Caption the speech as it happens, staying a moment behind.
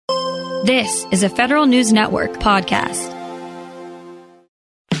This is a Federal News Network podcast.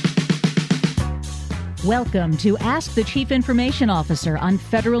 Welcome to Ask the Chief Information Officer on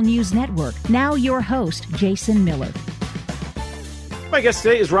Federal News Network. Now your host, Jason Miller. My guest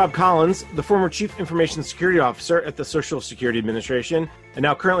today is Rob Collins, the former Chief Information Security Officer at the Social Security Administration, and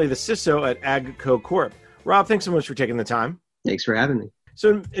now currently the CISO at AgCo Corp. Rob, thanks so much for taking the time. Thanks for having me.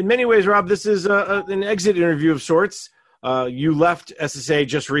 So in many ways, Rob, this is an exit interview of sorts. You left SSA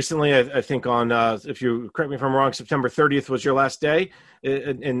just recently, I think on, if you correct me if I'm wrong, September 30th was your last day,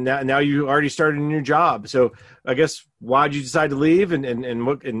 and now you already started a new job. So I guess why did you decide to leave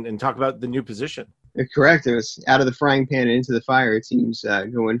and talk about the new position? Correct. It was out of the frying pan and into the fire, it seems,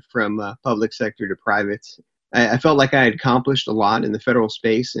 going from public sector to private. I felt like I had accomplished a lot in the federal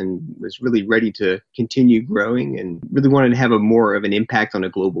space and was really ready to continue growing and really wanted to have more of an impact on a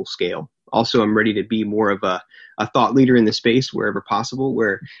global scale. Also, I'm ready to be more of a thought leader in the space wherever possible,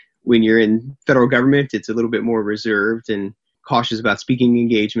 where when you're in federal government, it's a little bit more reserved and cautious about speaking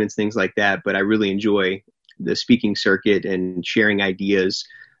engagements, things like that. But I really enjoy the speaking circuit and sharing ideas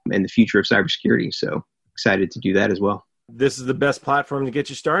and the future of cybersecurity. So excited to do that as well. This is the best platform to get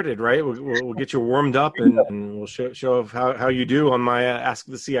you started, right? We'll get you warmed up and we'll show how you do on my Ask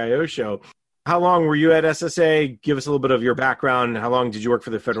the CIO show. How long were you at SSA? Give us a little bit of your background. How long did you work for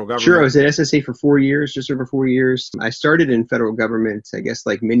the federal government? Sure. I was at SSA for 4 years, just over 4 years. I started in federal government, I guess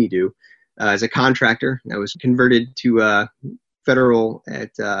like many do, as a contractor. I was converted to federal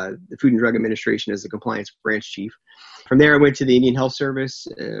at the Food and Drug Administration as the compliance branch chief. From there, I went to the Indian Health Service,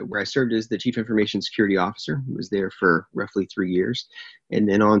 where I served as the Chief Information Security Officer. I was there for roughly 3 years. And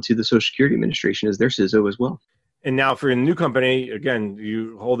then on to the Social Security Administration as their CISO as well. And now for a new company, again,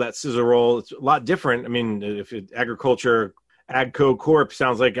 you hold that CISO role. It's a lot different. I mean, if it's agriculture, AgCo Corp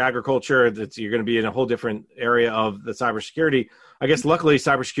sounds like agriculture, you're going to be in a whole different area of the cybersecurity. I guess luckily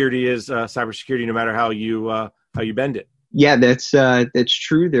cybersecurity is cybersecurity no matter how you bend it. Yeah, that's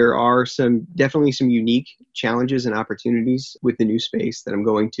true. There are definitely some unique challenges and opportunities with the new space that I'm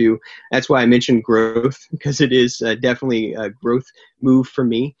going to. That's why I mentioned growth, because it is definitely a growth move for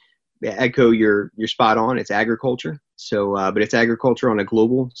me. AgCo, you're spot on. It's agriculture. So, but it's agriculture on a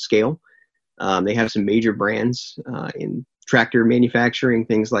global scale. They have some major brands in tractor manufacturing,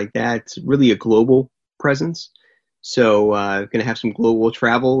 things like that. It's really a global presence. So, going to have some global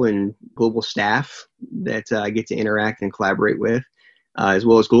travel and global staff that I get to interact and collaborate with, as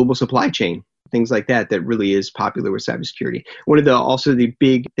well as global supply chain, things like that really is popular with cybersecurity. One of the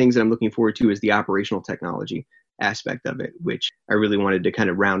big things that I'm looking forward to is the operational technology aspect of it, which I really wanted to kind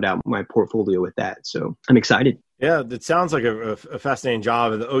of round out my portfolio with that. So I'm excited. Yeah, it sounds like a fascinating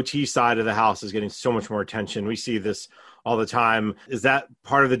job. The OT side of the house is getting so much more attention. We see this all the time. Is that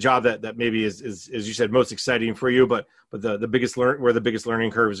part of the job that maybe is, as you said, most exciting for you, but the biggest where the biggest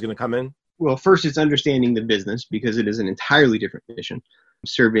learning curve is going to come in? Well, first it's understanding the business, because it is an entirely different mission,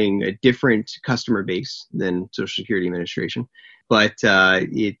 serving a different customer base than Social Security Administration. But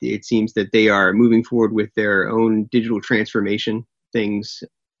it seems that they are moving forward with their own digital transformation things,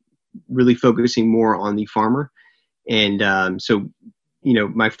 really focusing more on the farmer. And so,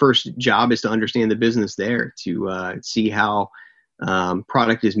 my first job is to understand the business there, to see how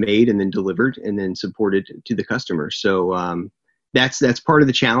product is made and then delivered and then supported to the customer. So that's part of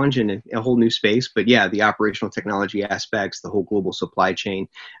the challenge in a whole new space. But yeah, the operational technology aspects, the whole global supply chain.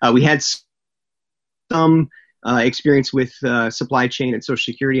 We had some experience with supply chain at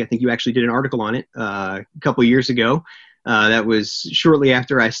Social Security. I think you actually did an article on it a couple of years ago. That was shortly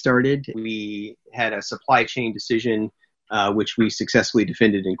after I started. We had a supply chain decision, which we successfully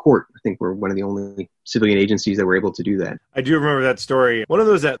defended in court. I think we're one of the only civilian agencies that were able to do that. I do remember that story. One of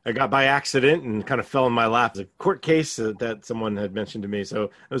those that I got by accident and kind of fell in my lap. It was a court case that someone had mentioned to me. So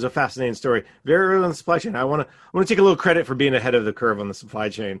it was a fascinating story. Very early in the supply chain. I want to take a little credit for being ahead of the curve on the supply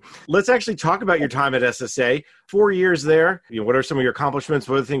chain. Let's actually talk about your time at SSA. 4 years there. What are some of your accomplishments?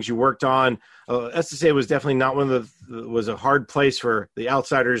 What are the things you worked on? SSA was definitely not was a hard place for the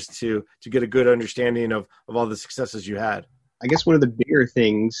outsiders to get a good understanding of all the successes you had. I guess one of the bigger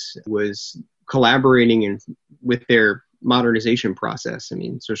things was collaborating with their modernization process. I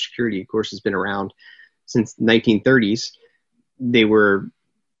mean, Social Security, of course, has been around since the 1930s. They were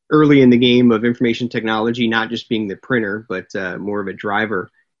early in the game of information technology, not just being the printer, but more of a driver.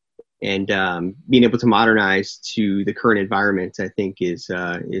 And being able to modernize to the current environment, I think, is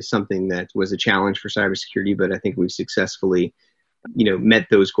something that was a challenge for cybersecurity. But I think we've successfully, met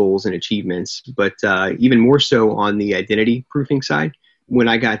those goals and achievements. But even more so on the identity proofing side, when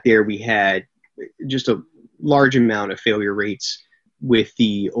I got there, we had just a large amount of failure rates with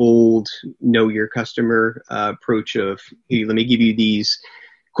the old know your customer approach of, hey, let me give you these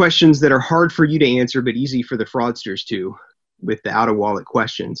questions that are hard for you to answer, but easy for the fraudsters to, with the out-of-wallet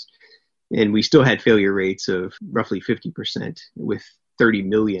questions. And we still had failure rates of roughly 50% with 30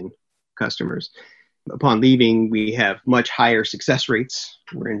 million customers. Upon leaving, we have much higher success rates.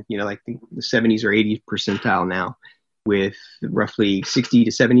 We're in, like the 70s or 80th percentile now with roughly 60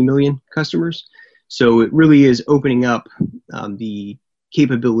 to 70 million customers. So it really is opening up the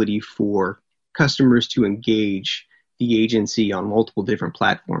capability for customers to engage the agency on multiple different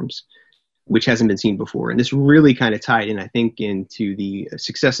platforms, which hasn't been seen before. And this really kind of tied in, I think, into the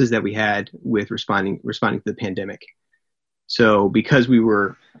successes that we had with responding to the pandemic. So because we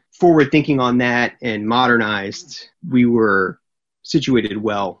were forward thinking on that and modernized, we were situated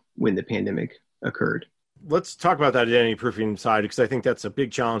well when the pandemic occurred. Let's talk about that identity proofing side, because I think that's a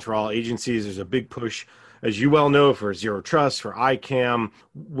big challenge for all agencies. There's a big push, as you well know, for zero trust, for ICAM.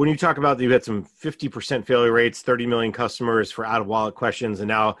 When you talk about that you had some 50% failure rates, 30 million customers for out-of-wallet questions, and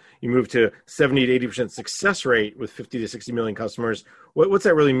now you move to 70 to 80% success rate with 50 to 60 million customers, what's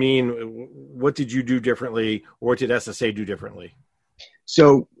that really mean? What did you do differently, or what did SSA do differently?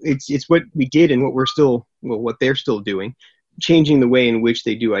 So it's what we did and what they're still doing, changing the way in which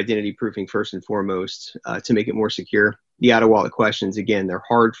they do identity proofing first and foremost to make it more secure. The out-of-wallet questions, again, they're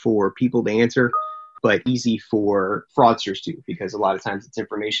hard for people to answer, but easy for fraudsters to, because a lot of times it's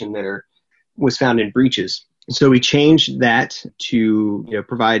information that was found in breaches. So we changed that to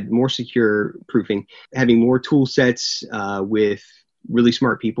provide more secure proofing, having more tool sets with really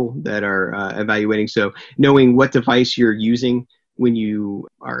smart people that are evaluating. So knowing what device you're using when you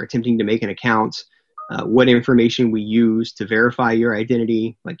are attempting to make an account, what information we use to verify your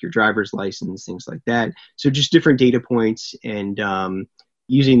identity, like your driver's license, things like that. So just different data points and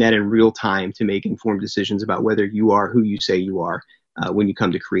using that in real time to make informed decisions about whether you are who you say you are when you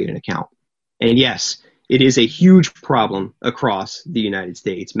come to create an account. And yes, it is a huge problem across the United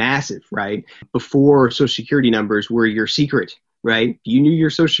States, massive, right? Before Social Security numbers were your secret, right? If you knew your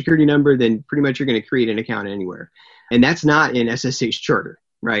Social Security number, then pretty much you're going to create an account anywhere. And that's not in SSA's charter,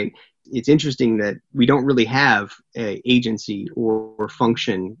 right? It's interesting that we don't really have an agency or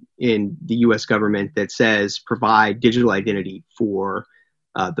function in the U.S. government that says provide digital identity for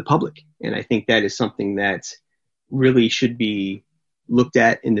the public. And I think that is something that really should be looked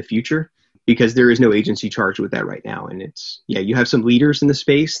at in the future, because there is no agency charged with that right now. And you have some leaders in the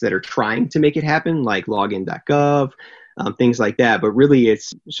space that are trying to make it happen, like login.gov, things like that. But really,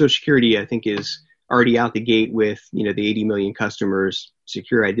 it's Social Security, I think, is already out the gate with, the 80 million customers,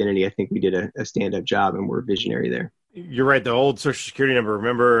 secure identity. I think we did a stand-up job and we're visionary there. You're right. The old Social Security number,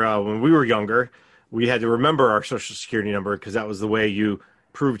 remember when we were younger, we had to remember our Social Security number because that was the way you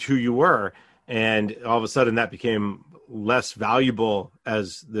proved who you were. And all of a sudden that became less valuable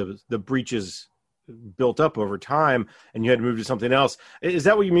as the breaches built up over time and you had to move to something else. Is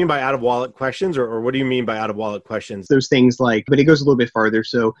that what you mean by out-of-wallet questions, or what do you mean by out-of-wallet questions? Those things but it goes a little bit farther.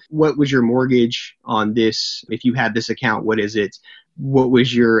 So what was your mortgage on this? If you had this account, what is it? What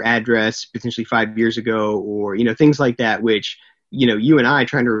was your address potentially 5 years ago? Or, things like that, which, you and I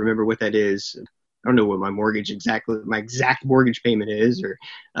trying to remember what that is. I don't know what my exact mortgage payment is or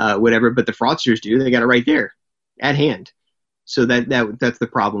whatever, but the fraudsters do. They got it right there at hand. So that's the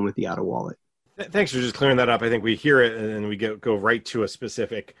problem with the out-of-wallet. Thanks for just clearing that up. I think we hear it and then we go right to a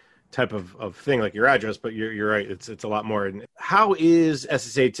specific type of thing like your address, but you're right. It's a lot more. And how is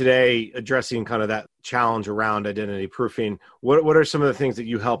SSA today addressing kind of that challenge around identity proofing? What are some of the things that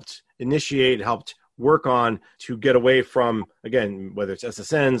you helped initiate, helped work on to get away from, again, whether it's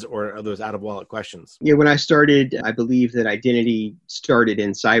SSNs or those out-of-wallet questions? Yeah, when I started, I believe that identity started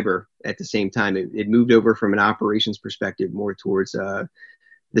in cyber at the same time. It moved over from an operations perspective more towards the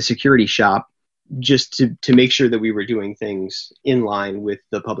security shop, just to make sure that we were doing things in line with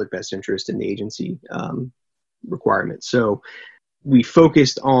the public best interest and the agency requirements. So we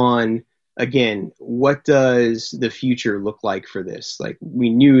focused on, again, what does the future look like for this? Like, we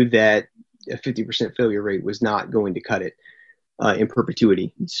knew that a 50% failure rate was not going to cut it in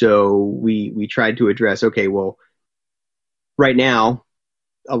perpetuity. So we tried to address, okay, well, right now,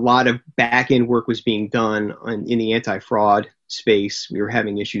 a lot of back-end work was being done in the anti-fraud space. We were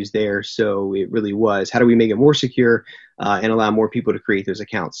having issues there. So it really was, how do we make it more secure and allow more people to create those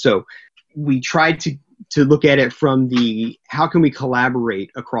accounts? So we tried to look at it from how can we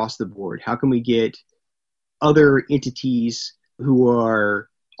collaborate across the board? How can we get other entities who are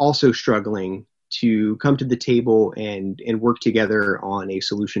also struggling to come to the table and work together on a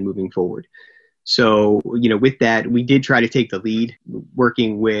solution moving forward? So, with that, we did try to take the lead,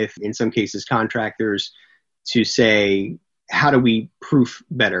 working with, in some cases, contractors to say, how do we proof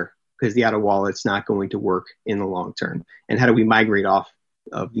better? Because the out-of-wallet's not going to work in the long term. And how do we migrate off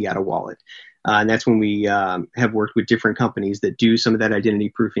of the out-of-wallet. And that's when we have worked with different companies that do some of that identity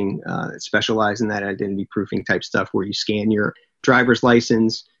proofing, specialize in that identity proofing type stuff where you scan your driver's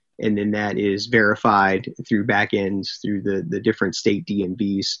license and then that is verified through backends through the different state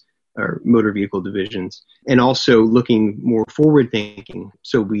DMVs or motor vehicle divisions, and also looking more forward thinking.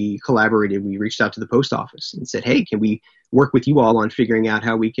 So we collaborated, we reached out to the post office and said, hey, can we work with you all on figuring out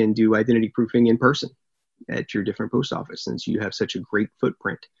how we can do identity proofing in person at your different post office, since you have such a great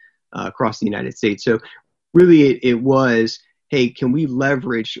footprint across the United States. So really it was, hey, can we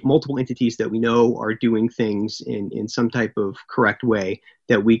leverage multiple entities that we know are doing things in some type of correct way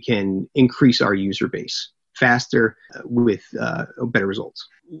that we can increase our user base faster with better results.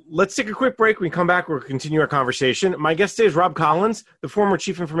 Let's take a quick break. When we come back, we'll continue our conversation. My guest today is Rob Collins, the former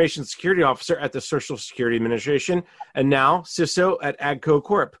Chief Information Security Officer at the Social Security Administration, and now CISO at AgCo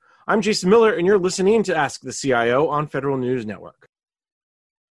Corp. I'm Jason Miller, and you're listening to Ask the CIO on Federal News Network.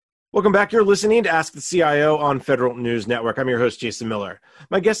 Welcome back. You're listening to Ask the CIO on Federal News Network. I'm your host, Jason Miller.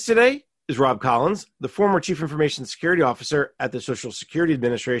 My guest today is Rob Collins, the former Chief Information Security Officer at the Social Security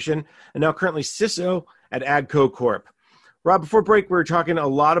Administration, and now currently CISO at AgCo Corp. Rob, before break, we were talking a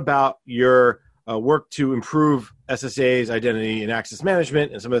lot about your work to improve SSA's identity and access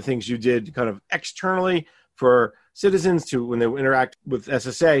management and some of the things you did kind of externally for citizens to when they interact with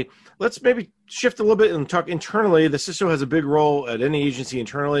SSA. Let's maybe shift a little bit and talk internally. The CISO has a big role at any agency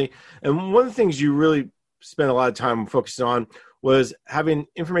internally. And one of the things you really spent a lot of time focused on was having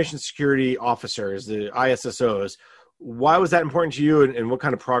information security officers, the ISSOs. Why was that important to you, and what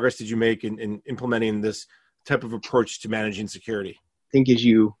kind of progress did you make in implementing this type of approach to managing security? I think as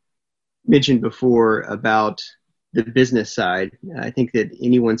you mentioned before about the business side, I think that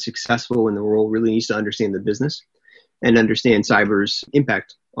anyone successful in the role really needs to understand the business and understand cyber's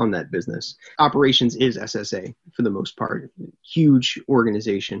impact on that business. Operations is SSA for the most part. Huge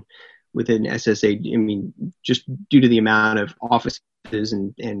organization within SSA. I mean, just due to the amount of offices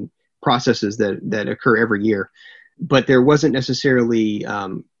and processes that occur every year. But there wasn't necessarily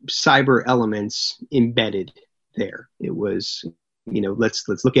cyber elements embedded there. It was,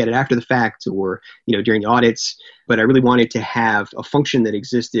 let's look at it after the fact or, during the audits. But I really wanted to have a function that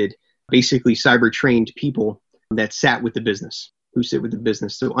existed, basically cyber trained people that sat with the business, who sit with the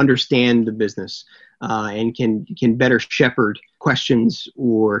business, so understand the business and can better shepherd questions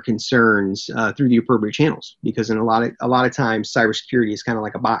or concerns through the appropriate channels. Because in a lot of times, cybersecurity is kind of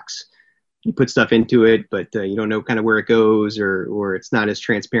like a box. You put stuff into it, but you don't know kind of where it goes, or it's not as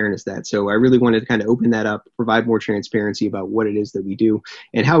transparent as that. So I really wanted to kind of open that up, provide more transparency about what it is that we do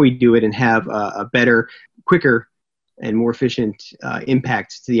and how we do it, and have a better, quicker, and more efficient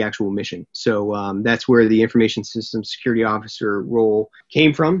impact to the actual mission. So that's where the information systems security officer role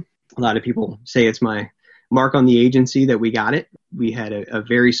came from. A lot of people say it's my mark on the agency that we got it. We had a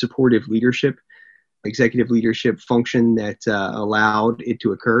very supportive executive leadership function that allowed it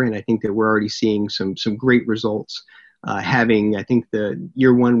to occur. And I think that we're already seeing some great results. I think the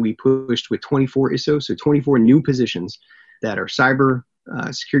year one we pushed with 24 ISO, so 24 new positions that are cyber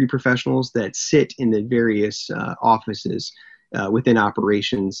security professionals that sit in the various offices within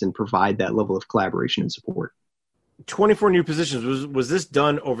operations and provide that level of collaboration and support. 24 new positions. Was this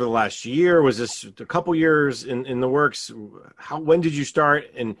done over the last year? Was this a couple years in the works? When did you start,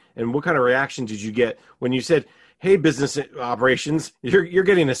 and what kind of reaction did you get when you said, hey, business operations, you're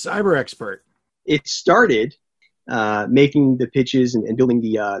getting a cyber expert? It started making the pitches and building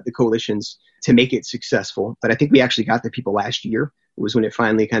the coalitions to make it successful. But I think we actually got the people last year. It was when it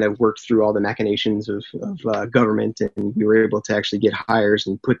finally kind of worked through all the machinations of government, and we were able to actually get hires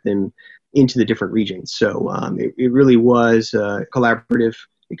and put them into the different regions. So it really was a collaborative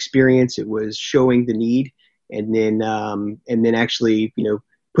experience. It was showing the need, and then actually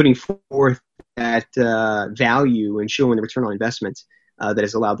putting forth that value and showing the return on investment that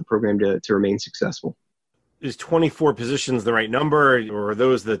has allowed the program to remain successful. Is 24 positions the right number, or are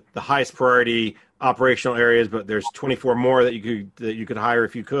those the highest priority operational areas, but there's 24 more that you could hire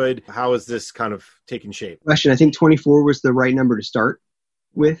if you could? How is this kind of taking shape? Question. I think 24 was the right number to start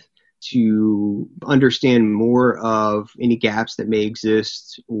with, to understand more of any gaps that may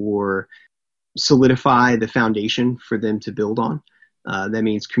exist or solidify the foundation for them to build on. That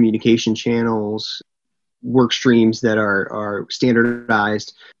means communication channels, work streams that are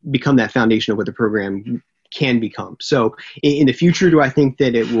standardized, become that foundation of what the program can become. So in the future, do I think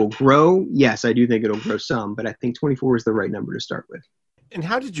that it will grow? Yes, I do think it'll grow some, but I think 24 is the right number to start with. And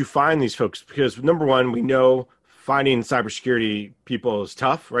how did you find these folks? Because number one, we know finding cybersecurity people is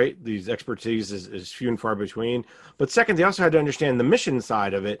tough, right? These expertise is few and far between. But second, they also had to understand the mission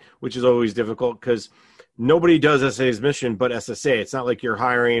side of it, which is always difficult because nobody does SSA's mission but SSA. It's not like you're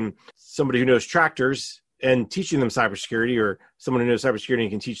hiring somebody who knows tractors and teaching them cybersecurity, or someone who knows cybersecurity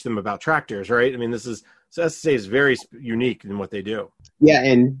and can teach them about tractors, right? I mean, so SSA is very unique in what they do. Yeah,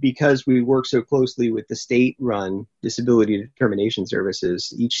 and because we work so closely with the state-run disability determination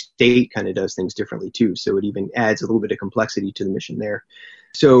services, each state kind of does things differently too. So it even adds a little bit of complexity to the mission there.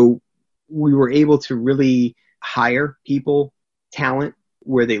 So we were able to really hire people, talent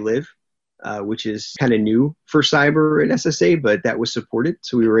where they live, which is kind of new for cyber at SSA, but that was supported.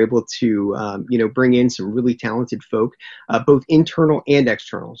 So we were able to, bring in some really talented folk, both internal and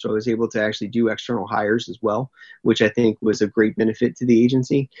external. So I was able to actually do external hires as well, which I think was a great benefit to the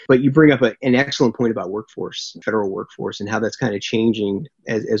agency. But you bring up an excellent point about workforce, federal workforce, and how that's kind of changing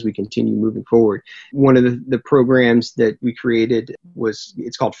as we continue moving forward. One of the programs that we created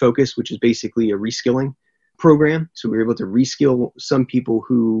it's called Focus, which is basically a reskilling program. So we were able to reskill some people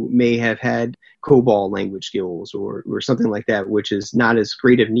who may have had COBOL language skills or something like that, which is not as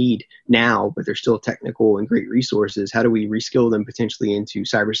great of need now, but they're still technical and great resources. How do we reskill them potentially into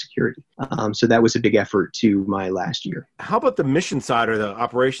cybersecurity? So that was a big effort to my last year. How about the mission side or the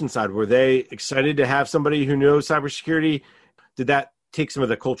operations side? Were they excited to have somebody who knows cybersecurity? Did that take some of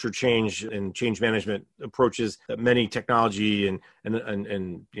the culture change and change management approaches that many technology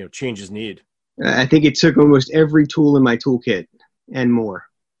and changes need? I think it took almost every tool in my toolkit and more.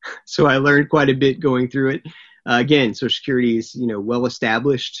 So I learned quite a bit going through it. Again, Social Security is, well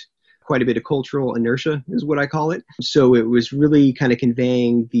established. Quite a bit of cultural inertia is what I call it. So it was really kind of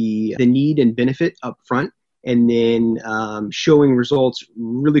conveying the need and benefit up front, and then showing results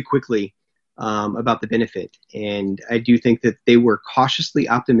really quickly about the benefit. And I do think that they were cautiously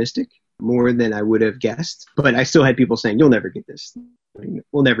optimistic, more than I would have guessed. But I still had people saying, "You'll never get this.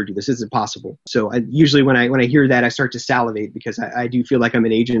 We'll never do this. This is impossible." So usually when I hear that, I start to salivate, because I do feel like I'm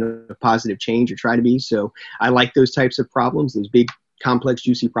an agent of positive change, or try to be. So I like those types of problems, those big, complex,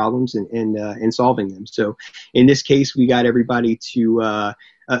 juicy problems, and solving them. So in this case, we got everybody to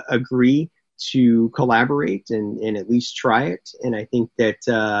agree to collaborate and at least try it. And I think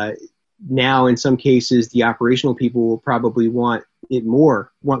that now in some cases, the operational people will probably want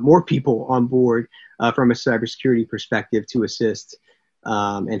more people on board from a cybersecurity perspective to assist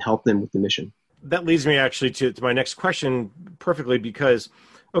and help them with the mission. That leads me actually to my next question perfectly, because,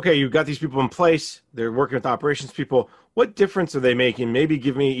 okay, you've got these people in place, they're working with operations people. What difference are they making? Maybe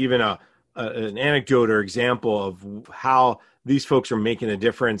give me even an anecdote or example of how these folks are making a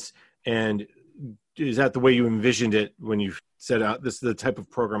difference. And is that the way you envisioned it when you set out, this is the type of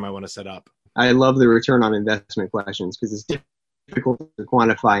program I want to set up? I love the return on investment questions, because it's difficult to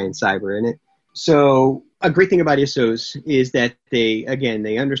quantify in cyber, isn't it? So a great thing about ISOs is that they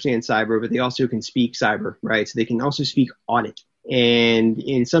understand cyber, but they also can speak cyber, right? So they can also speak audit. And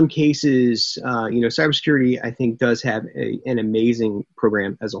in some cases, cybersecurity, I think, does have an amazing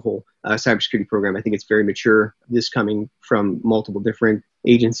program as a whole. Cybersecurity program, I think it's very mature. This coming from multiple different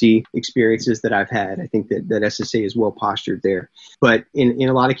agency experiences that I've had, I think that SSA is well postured there. But in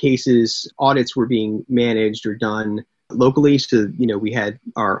a lot of cases, audits were being managed or done locally. So, we had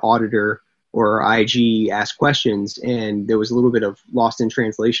our auditor or our IG ask questions, and there was a little bit of lost in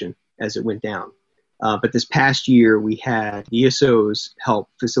translation as it went down. But this past year, we had the ISOs help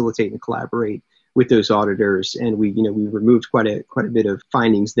facilitate and collaborate with those auditors, and we removed quite a bit of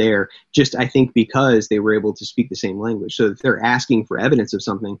findings there. Just, I think, because they were able to speak the same language. So if they're asking for evidence of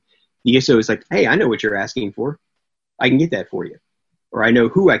something, the ISO is like, "Hey, I know what you're asking for. I can get that for you," or "I know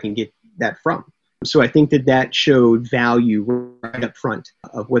who I can get that from." So I think that showed value right up front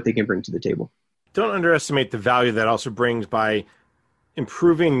of what they can bring to the table. Don't underestimate the value that also brings by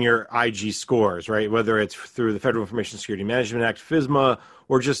improving your IG scores, right? Whether it's through the Federal Information Security Management Act, FISMA,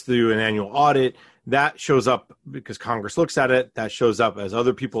 or just through an annual audit. That shows up because Congress looks at it. That shows up as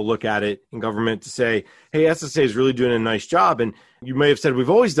other people look at it in government to say, hey, SSA is really doing a nice job. And you may have said, we've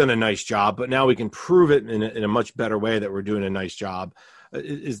always done a nice job, but now we can prove it in a much better way that we're doing a nice job.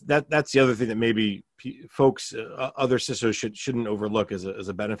 That's the other thing that maybe folks, other CISOs shouldn't overlook as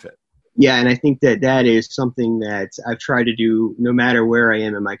a benefit. Yeah, and I think that is something that I've tried to do no matter where I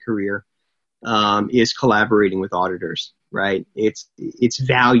am in my career, is collaborating with auditors, right? It's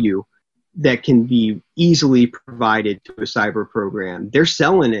value that can be easily provided to a cyber program. They're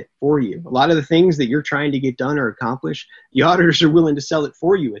selling it for you. A lot of the things that you're trying to get done or accomplish, the auditors are willing to sell it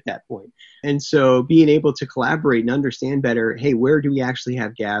for you at that point. And so being able to collaborate and understand better, hey, where do we actually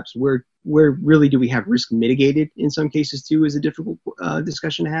have gaps? Where really do we have risk mitigated in some cases too, is a difficult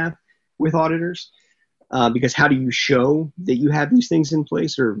discussion to have with auditors, because how do you show that you have these things in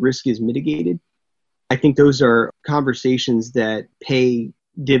place or risk is mitigated? I think those are conversations that pay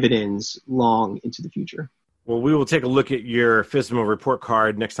dividends long into the future. Well, we will take a look at your FISMA report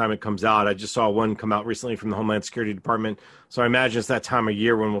card next time it comes out. I just saw one come out recently from the Homeland Security Department. So I imagine it's that time of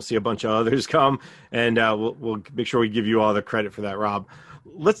year when we'll see a bunch of others come, and we'll make sure we give you all the credit for that, Rob.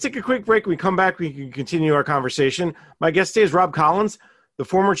 Let's take a quick break. When we come back, we can continue our conversation. My guest today is Rob Collins, the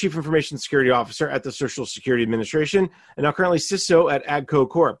former Chief Information Security Officer at the Social Security Administration, and now currently CISO at AgCo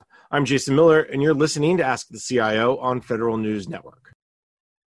Corp. I'm Jason Miller, and you're listening to Ask the CIO on Federal News Network.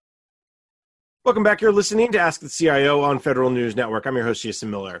 Welcome back. You're listening to Ask the CIO on Federal News Network. I'm your host,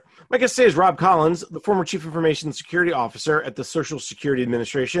 Jason Miller. My guest today is Rob Collins, the former Chief Information Security Officer at the Social Security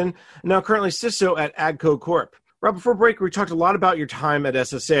Administration, and now currently CISO at AgCo Corp. Rob, before break, we talked a lot about your time at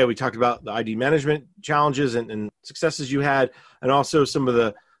SSA. We talked about the ID management challenges and successes you had, and also some of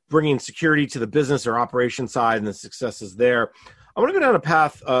the bringing security to the business or operation side and the successes there. I want to go down a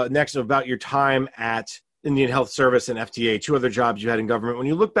path next about your time at Indian Health Service and FDA, two other jobs you had in government. When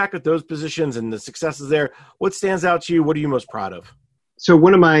you look back at those positions and the successes there, what stands out to you? What are you most proud of? So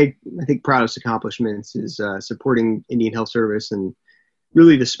one of my, I think, proudest accomplishments is supporting Indian Health Service and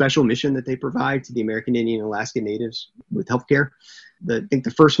really the special mission that they provide to the American Indian and Alaska Natives with healthcare. I think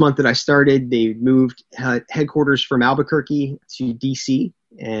the first month that I started, they moved headquarters from Albuquerque to DC,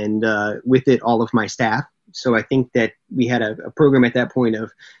 and with it, all of my staff. So I think that we had a program at that point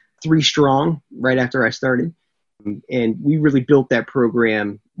of 3 strong right after I started. And we really built that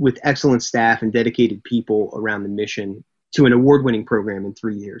program with excellent staff and dedicated people around the mission to an award-winning program in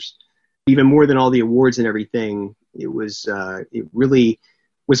 3 years. Even more than all the awards and everything, it really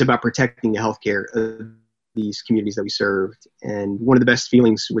was about protecting the healthcare of these communities that we served. And one of the best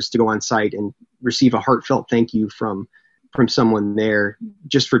feelings was to go on site and receive a heartfelt thank you from someone there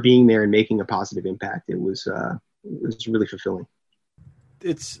just for being there and making a positive impact. It was really fulfilling.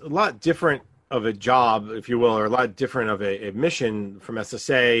 It's a lot different of a job, if you will, or a lot different of a mission from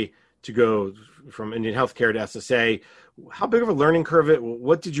SSA to go from Indian Healthcare to SSA. How big of a learning curve?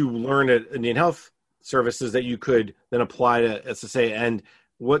 What did you learn at Indian Health Services that you could then apply to SSA? And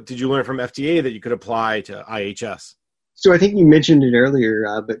what did you learn from FDA that you could apply to IHS? So I think you mentioned it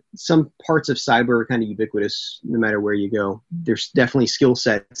earlier, but some parts of cyber are kind of ubiquitous no matter where you go. There's definitely skill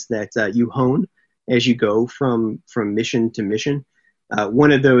sets that you hone as you go from mission to mission.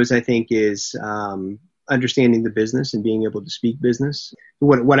 One of those, I think, is understanding the business and being able to speak business.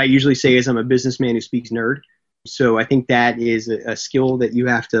 What I usually say is I'm a businessman who speaks nerd. So I think that is a skill that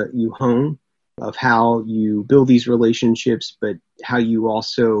you hone of how you build these relationships, but how you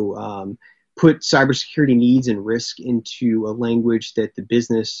also put cybersecurity needs and risk into a language that the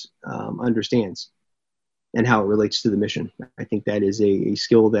business understands and how it relates to the mission. I think that is a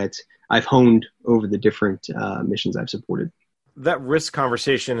skill that I've honed over the different missions I've supported. That risk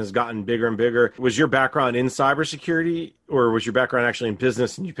conversation has gotten bigger and bigger. Was your background in cybersecurity, or was your background actually in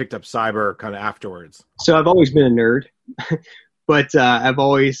business and you picked up cyber kind of afterwards? So I've always been a nerd, but I've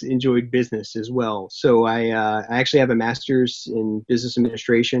always enjoyed business as well. So I actually have a master's in business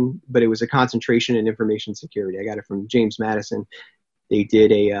administration, but it was a concentration in information security. I got it from James Madison. They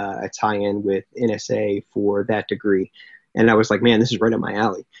did a tie-in with NSA for that degree. And I was like, man, this is right up my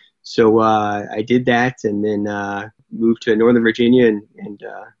alley. So I did that and then moved to Northern Virginia and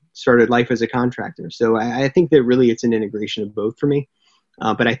started life as a contractor. So I think that really it's an integration of both for me.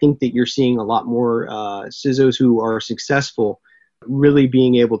 But I think that you're seeing a lot more CISOs who are successful really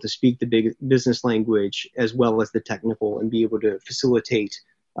being able to speak the big business language as well as the technical and be able to facilitate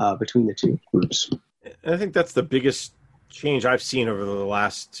between the two groups. I think that's the biggest change I've seen over the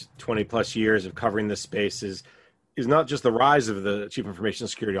last 20 plus years of covering this space is not just the rise of the Chief Information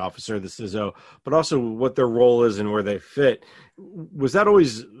Security Officer, the CISO, but also what their role is and where they fit. Was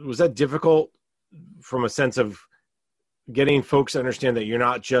that difficult from a sense of getting folks to understand that you're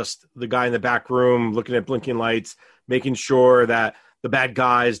not just the guy in the back room looking at blinking lights, making sure that the bad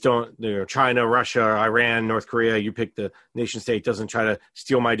guys don't, China, Russia, Iran, North Korea, you pick the nation state, doesn't try to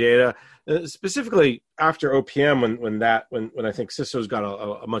steal my data. Specifically after OPM, when I think CISO's got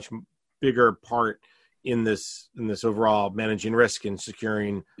a much bigger part in this overall managing risk and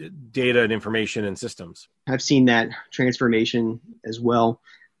securing data and information and systems. I've seen that transformation as well.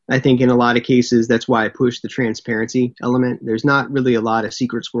 I think in a lot of cases, that's why I push the transparency element. There's not really a lot of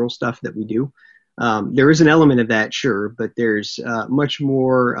secret squirrel stuff that we do. There is an element of that, sure, but there's much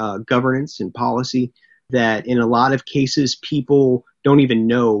more governance and policy that in a lot of cases people don't even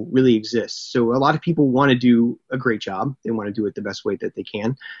know really exists. So a lot of people want to do a great job. They want to do it the best way that they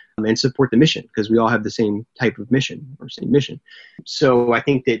can and support the mission because we all have the same type of mission or same mission. So I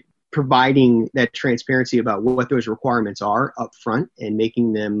think that providing that transparency about what those requirements are up front and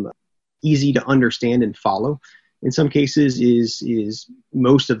making them easy to understand and follow in some cases is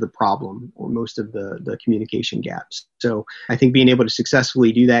most of the problem or most of the communication gaps. So I think being able to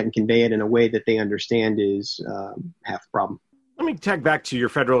successfully do that and convey it in a way that they understand is half the problem. Let me tag back to your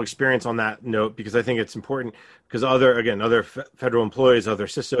federal experience on that note, because I think it's important, because other federal employees, other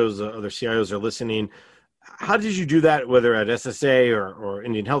CISOs, other CIOs are listening. How did you do that, whether at SSA or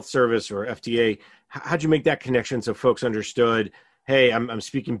Indian Health Service or FDA? How'd you make that connection so folks understood, hey, I'm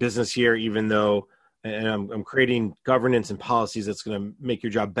speaking business here, even though, and I'm creating governance and policies that's going to make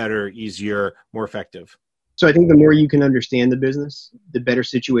your job better, easier, more effective? So I think the more you can understand the business, the better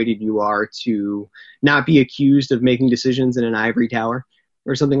situated you are to not be accused of making decisions in an ivory tower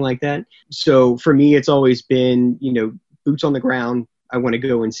or something like that. So for me, it's always been, boots on the ground. I want to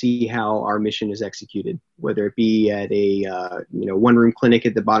go and see how our mission is executed, whether it be at a one-room clinic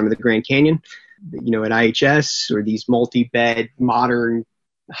at the bottom of the Grand Canyon, at IHS, or these multi-bed modern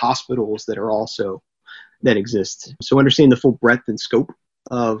hospitals that exist. So understanding the full breadth and scope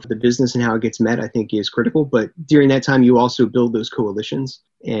of the business and how it gets met, I think, is critical. But during that time, you also build those coalitions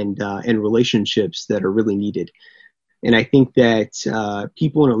and relationships that are really needed. And I think that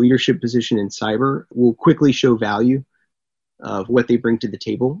people in a leadership position in cyber will quickly show value of what they bring to the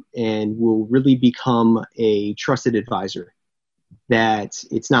table and will really become a trusted advisor. That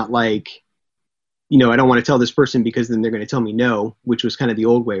it's not like, I don't want to tell this person because then they're going to tell me no, which was kind of the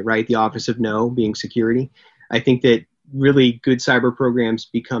old way, right? The office of no being security. I think that really good cyber programs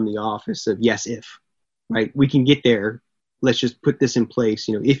become the office of yes, if, right? We can get there. Let's just put this in place.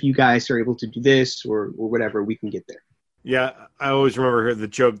 If you guys are able to do this or whatever, we can get there. Yeah, I always remember the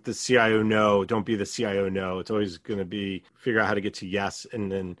joke, the CIO no, don't be the CIO no. It's always going to be figure out how to get to yes,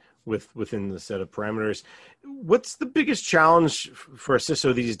 and then within the set of parameters. What's the biggest challenge for a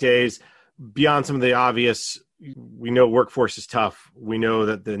CISO these days beyond some of the obvious? We know workforce is tough. We know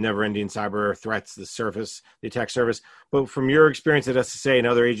that the never-ending cyber threats, the attack surface. But from your experience at SSA and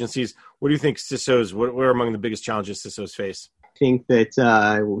other agencies, what do you think CISOs, what are among the biggest challenges CISOs face? I think that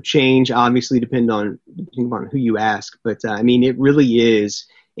it will change, obviously, depending on who you ask. But it really is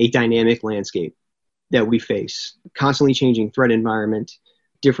a dynamic landscape that we face. Constantly changing threat environment,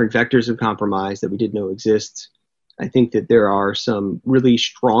 different vectors of compromise that we didn't know exist. I think that there are some really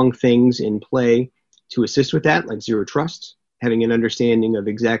strong things in play to assist with that, like zero trust, having an understanding of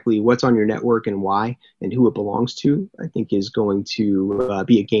exactly what's on your network and why and who it belongs to, I think is going to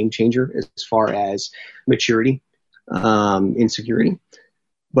be a game changer as far as maturity in security.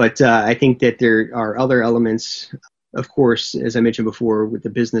 But I think that there are other elements, of course, as I mentioned before, with the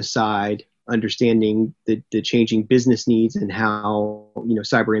business side, understanding the changing business needs and how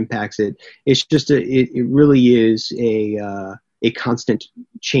cyber impacts it. It's just it really is a constant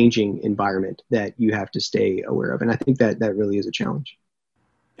changing environment that you have to stay aware of. And I think that really is a challenge.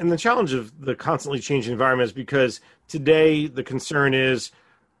 And the challenge of the constantly changing environment is because today the concern is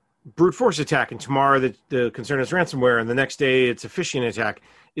brute force attack, and tomorrow the concern is ransomware, and the next day it's a phishing attack.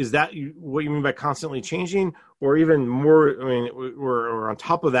 Is that what you mean by constantly changing? Or even more, or on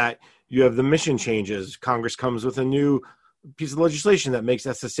top of that, you have the mission changes. Congress comes with a new piece of legislation that makes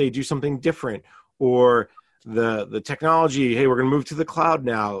SSA do something different, or the technology, hey, we're going to move to the cloud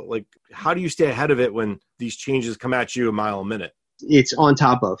now. Like, how do you stay ahead of it when these changes come at you a mile a minute? It's on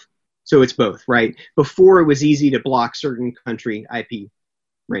top of. So it's both, right? Before it was easy to block certain country IP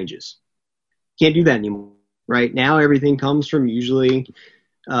ranges. Can't do that anymore, right? Now everything comes from usually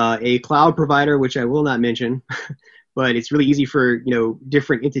a cloud provider, which I will not mention, but it's really easy for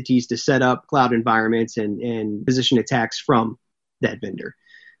different entities to set up cloud environments and position attacks from that vendor.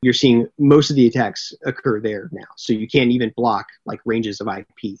 You're seeing most of the attacks occur there now. So you can't even block like ranges of IP.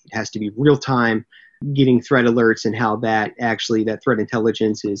 It has to be real time, getting threat alerts and how that threat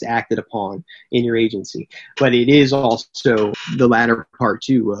intelligence is acted upon in your agency. But it is also the latter part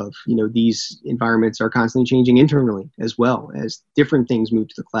too of, these environments are constantly changing internally as well as different things move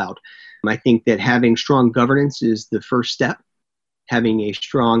to the cloud. I think that having strong governance is the first step. Having a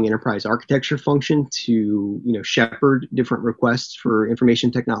strong enterprise architecture function to, shepherd different requests for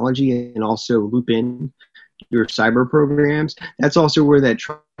information technology and also loop in your cyber programs. That's also where that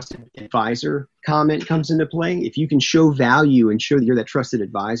trusted advisor comment comes into play. If you can show value and show that you're that trusted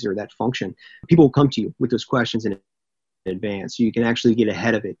advisor, that function, people will come to you with those questions in advance. So you can actually get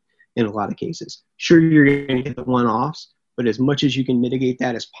ahead of it in a lot of cases. Sure, you're going to get the one-offs, but as much as you can mitigate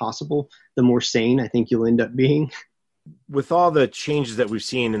that as possible, the more sane I think you'll end up being. With all the changes that we've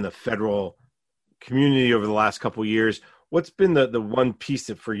seen in the federal community over the last couple of years, what's been the one piece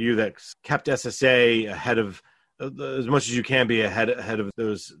that for you that's kept SSA ahead of, as much as you can be ahead of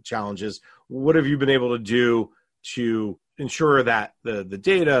those challenges? What have you been able to do to ensure that the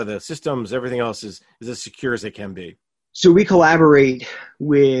data, the systems, everything else is as secure as it can be? So we collaborate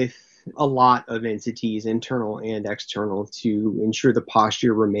with a lot of entities, internal and external, to ensure the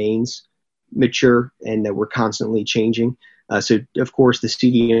posture remains mature and that we're constantly changing. So, of course, the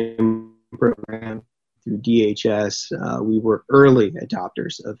CDM program through DHS, we were early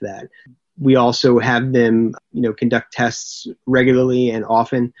adopters of that. We also have them, conduct tests regularly and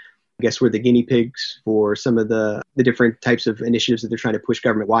often. I guess we're the guinea pigs for some of the different types of initiatives that they're trying to push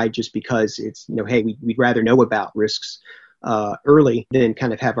government-wide, just because it's, hey, we'd rather know about risks early than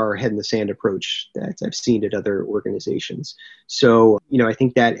kind of have our head in the sand approach that I've seen at other organizations. So, I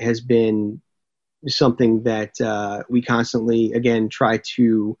think that has been something that we constantly, again, try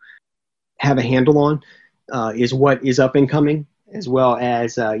to have a handle on, is what is up and coming, as well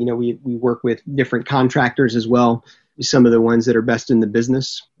as, we work with different contractors as well. Some of the ones that are best in the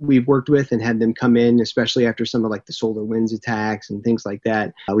business we've worked with and had them come in, especially after some of like the SolarWinds attacks and things like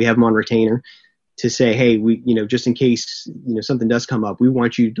that. We have them on retainer to say, hey, we, just in case, something does come up, we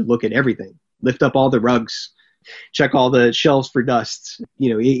want you to look at everything, lift up all the rugs, check all the shelves for dust.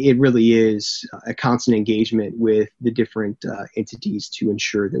 It really is a constant engagement with the different entities to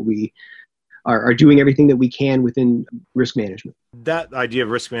ensure that we are doing everything that we can within risk management. That idea of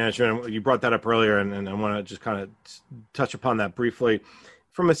risk management, you brought that up earlier, and I want to just kind of touch upon that briefly.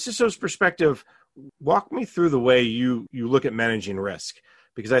 From a CISO's perspective, walk me through the way you look at managing risk,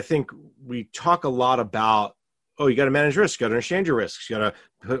 because I think we talk a lot about, you got to manage risk, you got to understand your risks, you got to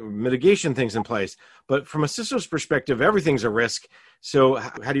put mitigation things in place. But from a CISO's perspective, everything's a risk. So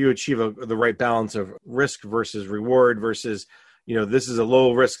how do you achieve the right balance of risk versus reward versus, this is a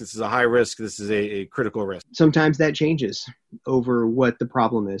low risk, this is a high risk, this is a critical risk? Sometimes that changes over what the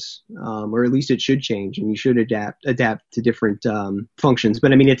problem is, or at least it should change, and you should adapt to different functions.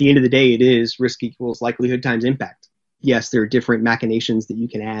 But I mean, at the end of the day, it is risk equals likelihood times impact. Yes, there are different machinations that you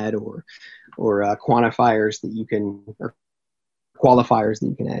can add or quantifiers that you can, or qualifiers that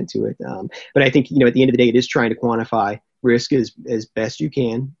you can add to it. But I think, at the end of the day, it is trying to quantify risk as best you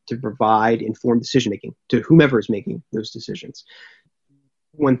can to provide informed decision-making to whomever is making those decisions.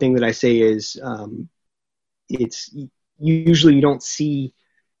 One thing that I say is it's usually you don't see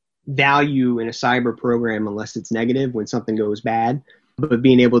value in a cyber program unless it's negative when something goes bad. But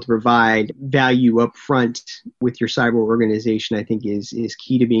being able to provide value up front with your cyber organization, I think, is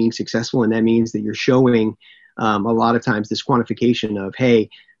key to being successful. And that means that you're showing a lot of times this quantification of, hey,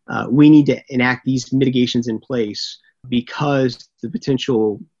 we need to enact these mitigations in place because the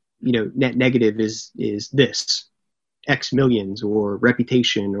potential, net negative is this X millions or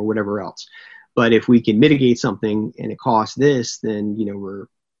reputation or whatever else. But if we can mitigate something and it costs this, then, we're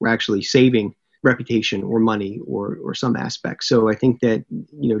actually saving reputation or money or some aspect. So I think that,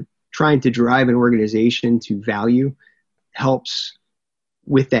 trying to drive an organization to value helps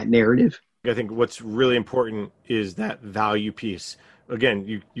with that narrative. I think what's really important is that value piece. Again,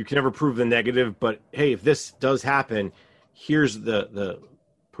 you can never prove the negative, but hey, if this does happen, here's the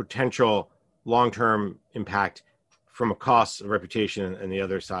potential long-term impact from a cost, a reputation, and the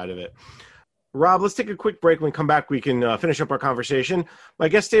other side of it. Rob, let's take a quick break. When we come back, we can finish up our conversation. My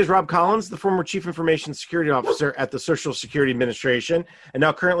guest today is Rob Collins, the former Chief Information Security Officer at the Social Security Administration, and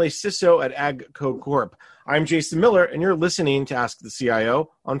now currently CISO at AgCo Corp. I'm Jason Miller, and you're listening to Ask the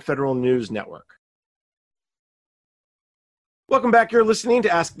CIO on Federal News Network. Welcome back. You're listening to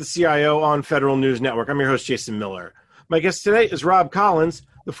Ask the CIO on Federal News Network. I'm your host, Jason Miller. My guest today is Rob Collins,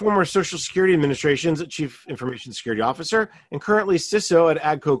 the former Social Security Administration's Chief Information Security Officer, and currently CISO at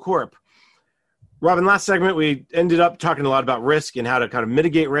AgCo Corp. Rob, in the last segment, we ended up talking a lot about risk and how to kind of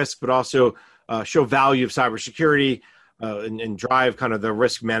mitigate risk, but also show value of cybersecurity and drive kind of the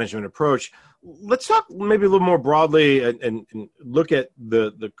risk management approach. Let's talk maybe a little more broadly and look at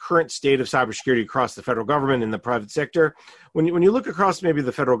the current state of cybersecurity across the federal government and the private sector. When you look across maybe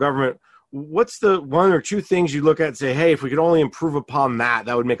the federal government, what's the one or two things you look at and say, hey, if we could only improve upon that,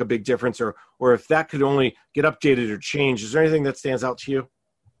 that would make a big difference, or if that could only get updated or changed? Is there anything that stands out to you?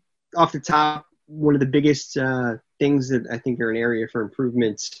 Off the top, one of the biggest things that I think are an area for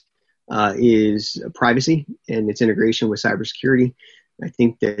improvements is privacy and its integration with cybersecurity. I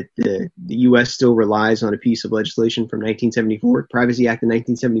think that the U.S. still relies on a piece of legislation from 1974, Privacy Act of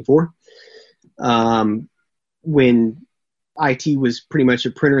 1974, when IT was pretty much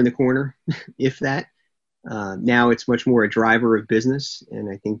a printer in the corner, if that. Now it's much more a driver of business, and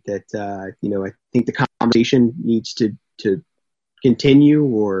I think that I think the conversation needs to continue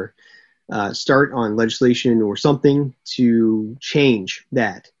or start on legislation or something to change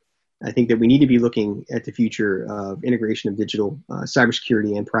that. I think that we need to be looking at the future of integration of digital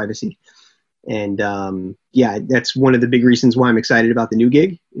cybersecurity and privacy. And that's one of the big reasons why I'm excited about the new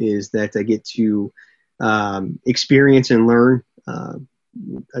gig, is that I get to experience and learn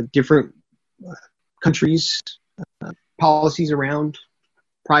different countries' policies around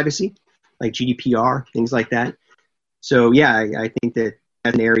privacy, like GDPR, things like that. So I think that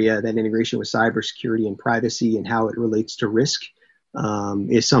as an area, that integration with cybersecurity and privacy and how it relates to risk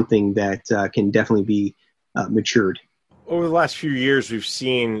is something that can definitely be matured. Over the last few years, we've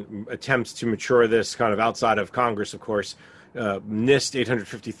seen attempts to mature this kind of outside of Congress, of course. NIST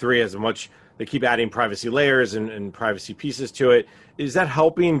 853 has they keep adding privacy layers and privacy pieces to it. Is that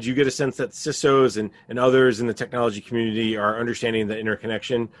helping? Do you get a sense that CISOs and others in the technology community are understanding the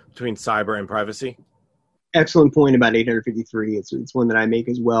interconnection between cyber and privacy? Excellent point about 853. It's one that I make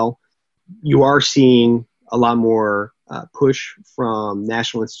as well. You are seeing a lot more push from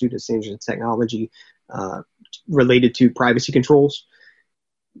National Institute of Standards and Technology related to privacy controls.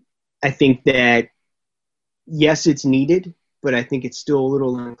 I think that, yes, it's needed, but I think it's still a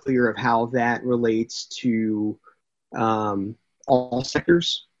little unclear of how that relates to all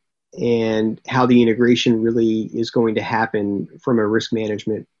sectors and how the integration really is going to happen from a risk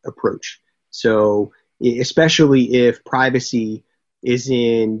management approach. So especially if privacy is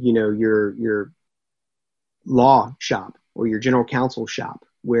in, your law shop or your general counsel shop,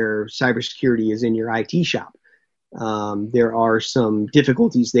 where cybersecurity is in your IT shop. There are some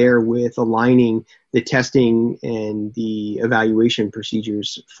difficulties there with aligning the testing and the evaluation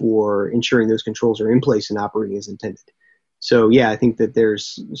procedures for ensuring those controls are in place and operating as intended. So, I think that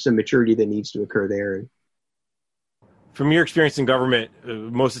there's some maturity that needs to occur there. From your experience in government,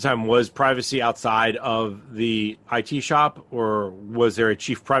 most of the time, was privacy outside of the IT shop, or was there a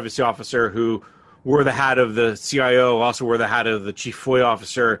chief privacy officer who wore the hat of the CIO, also wore the hat of the chief FOIA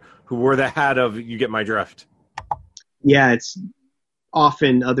officer, who wore the hat of, you get my drift? Yeah, it's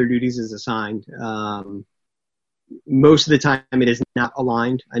often other duties is assigned. Most of the time it is not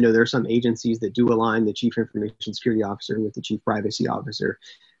aligned. I know there are some agencies that do align the chief information security officer with the chief privacy officer.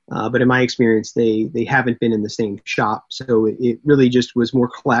 But in my experience, they haven't been in the same shop. So it really just was more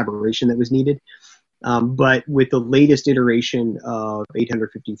collaboration that was needed. But with the latest iteration of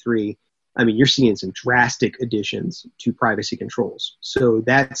 853, you're seeing some drastic additions to privacy controls. So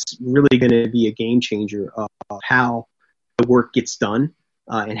that's really going to be a game changer of how the work gets done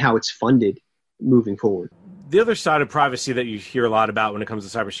and how it's funded moving forward. The other side of privacy that you hear a lot about when it comes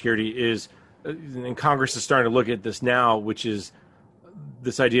to cybersecurity is, and Congress is starting to look at this now, which is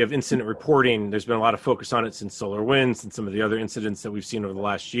this idea of incident reporting. There's been a lot of focus on it since SolarWinds and some of the other incidents that we've seen over the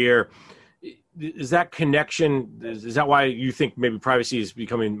last year. Is that connection, is that why you think maybe privacy is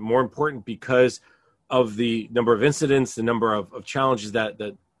becoming more important, because of the number of incidents, the number of challenges that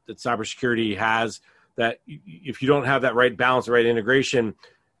cybersecurity has, that if you don't have that right balance, the right integration,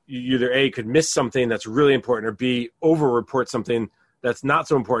 you either A, could miss something that's really important, or B, over-report something that's not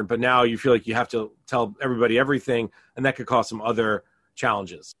so important, but now you feel like you have to tell everybody everything, and that could cause some other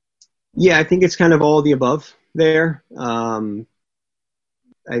challenges? Yeah, I think it's kind of all of the above there.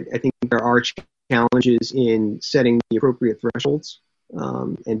 I think there are challenges in setting the appropriate thresholds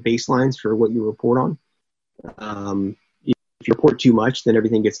and baselines for what you report on. If you report too much, then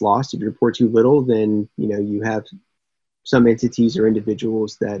everything gets lost. If you report too little, then you have some entities or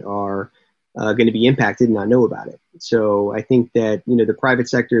individuals that are going to be impacted and not know about it. So I think that the private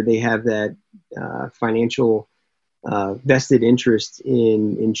sector, they have that financial vested interest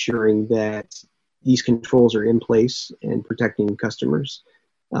in ensuring that these controls are in place and protecting customers.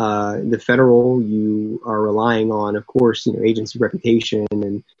 The federal, you are relying on, of course, agency reputation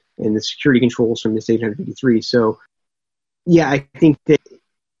and the security controls from this 853. So, I think that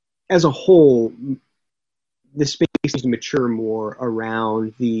as a whole, the space needs to mature more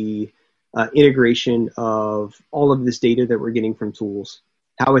around the integration of all of this data that we're getting from tools,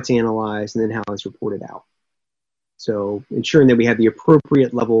 how it's analyzed, and then how it's reported out. So ensuring that we have the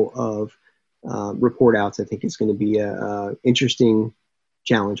appropriate level of report outs, I think is going to be a interesting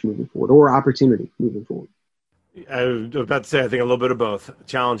challenge moving forward, or opportunity moving forward. I was about to say, I think a little bit of both,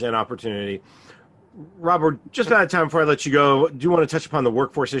 challenge and opportunity. Rob, we're just out of time. Before I let you go, do you want to touch upon the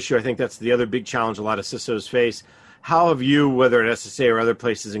workforce issue? I think that's the other big challenge a lot of CISOs face. How have you, whether at SSA or other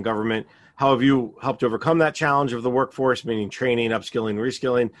places in government, how have you helped overcome that challenge of the workforce, meaning training, upskilling,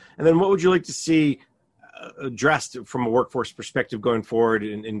 reskilling? And then what would you like to see addressed from a workforce perspective going forward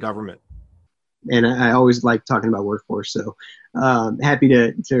in government? And I always like talking about workforce, so happy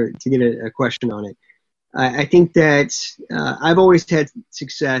to get a question on it. I think that I've always had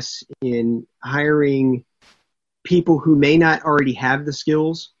success in hiring people who may not already have the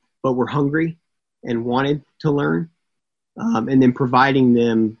skills, but were hungry and wanted to learn. and then providing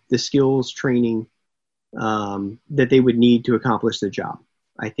them the skills training that they would need to accomplish the job.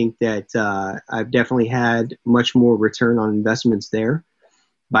 I think that I've definitely had much more return on investments there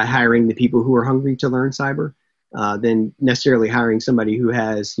by hiring the people who are hungry to learn cyber than necessarily hiring somebody who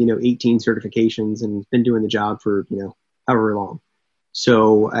has 18 certifications and been doing the job for however long.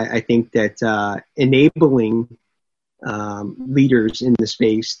 So I think that enabling leaders in the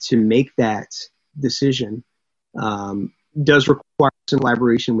space to make that decision does require some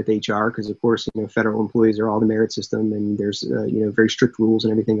collaboration with HR because, of course, federal employees are all the merit system, and there's very strict rules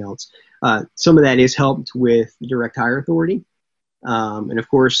and everything else. Some of that is helped with direct hire authority, and of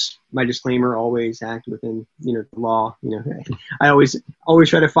course, my disclaimer: always act within the law. I always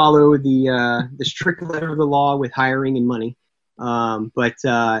try to follow the strict letter of the law with hiring and money. But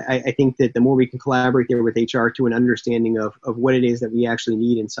I think that the more we can collaborate there with HR to an understanding of what it is that we actually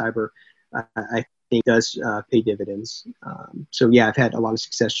need in cyber, I think does pay dividends. So yeah, I've had a lot of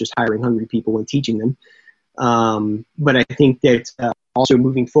success just hiring hungry people and teaching them. But I think that also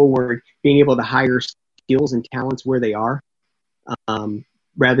moving forward, being able to hire skills and talents where they are,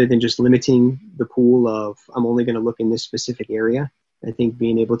 rather than just limiting the pool of I'm only going to look in this specific area. I think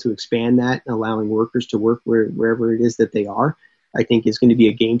being able to expand that, allowing workers to work wherever it is that they are, I think is going to be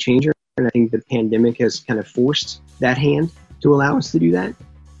a game changer. And I think the pandemic has kind of forced that hand to allow us to do that.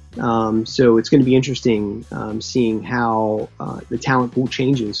 So it's going to be interesting seeing how the talent pool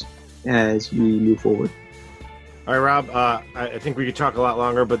changes as we move forward. All right, Rob, I think we could talk a lot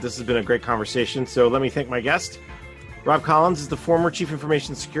longer, but this has been a great conversation. So let me thank my guest. Rob Collins is the former Chief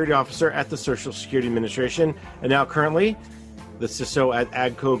Information Security Officer at the Social Security Administration and now currently the CISO at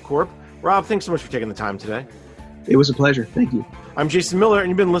AgCo Corp. Rob, thanks so much for taking the time today. It was a pleasure. Thank you. I'm Jason Miller, and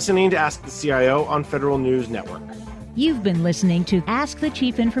you've been listening to Ask the CIO on Federal News Network. You've been listening to Ask the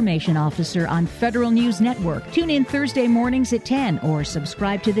Chief Information Officer on Federal News Network. Tune in Thursday mornings at 10 or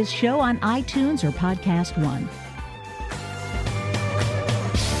subscribe to this show on iTunes or Podcast One.